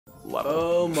level.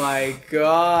 Oh my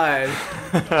god.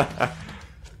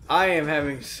 I am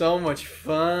having so much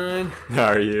fun.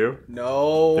 Are you?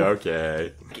 No.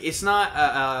 Okay. It's not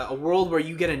a world where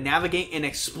you get to navigate and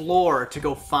explore to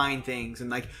go find things and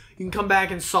like you can come back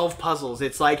and solve puzzles.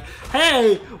 It's like,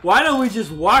 hey, why don't we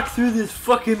just walk through this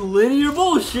fucking linear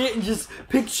bullshit and just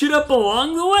pick shit up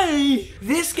along the way?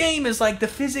 This game is like, the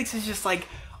physics is just like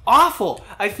awful.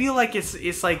 I feel like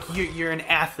it's like you're an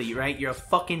athlete, right? You're a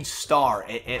fucking star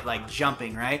at like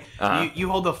jumping, right? You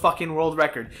hold the fucking world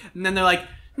record. And then they're like,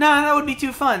 nah, that would be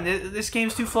too fun. This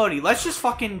game's too floaty. Let's just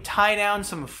fucking tie down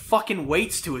some fucking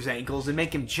weights to his ankles and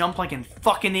make him jump like a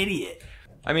fucking idiot.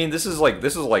 I mean, this is like.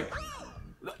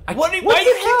 Why do you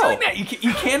keep doing that?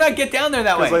 You cannot get down there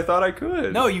that way. Because I thought I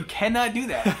could. No, you cannot do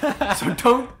that. So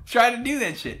don't try to do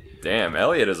that shit. Damn,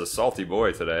 Elliot is a salty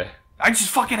boy today. I just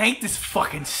fucking hate this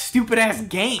fucking stupid ass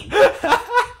game.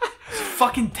 It's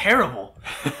fucking terrible.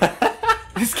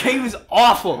 This game is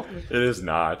awful. It is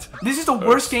not. This is the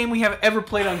worst game we have ever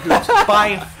played on Goobs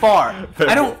by far.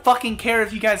 I don't fucking care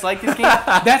if you guys like this game.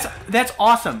 That's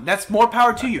awesome. That's more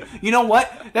power to you. You know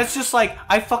what? That's just like,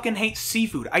 I fucking hate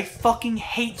seafood. I fucking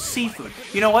hate seafood.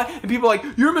 You know what? And people are like,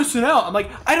 you're missing out. I'm like,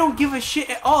 I don't give a shit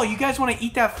at all. You guys want to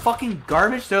eat that fucking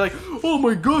garbage? They're like, oh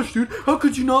my gosh, dude, how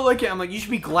could you not like it? I'm like, you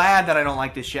should be glad that I don't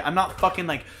like this shit. I'm not fucking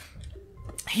like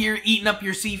here eating up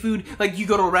your seafood. Like, you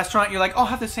go to a restaurant, you're like, oh,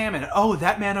 have the salmon. Oh,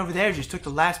 that man over there just took the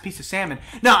last piece of salmon.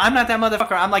 No, I'm not that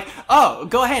motherfucker. I'm like, oh,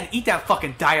 go ahead and eat that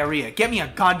fucking diarrhea. Get me a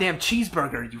goddamn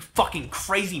cheeseburger, you fucking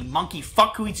crazy monkey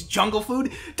fuck who eats jungle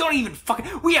food. Don't even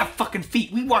fucking, we have fucking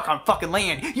feet. We walk on fucking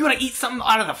land. You want to eat something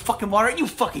out of the fucking water? You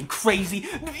fucking crazy.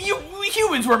 You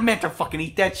humans were meant to fucking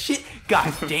eat that shit.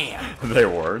 God damn. They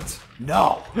weren't.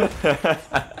 No.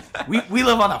 we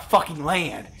live on the fucking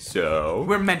land. So?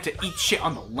 We're meant to eat shit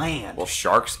on the land. Well,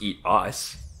 sharks eat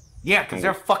us. Yeah, because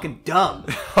they're fucking dumb.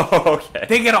 Okay.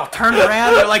 They get all turned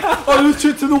around. They're like, oh, this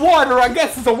shit's in the water. I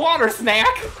guess it's a water snack.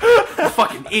 They're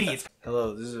fucking idiots.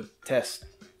 Hello, this is a test.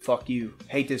 Fuck you.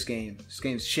 Hate this game. This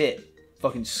game's shit.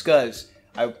 Fucking scuzz.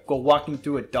 I go walking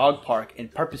through a dog park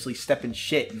and purposely step in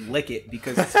shit and lick it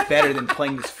because it's better than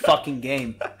playing this fucking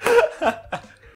game.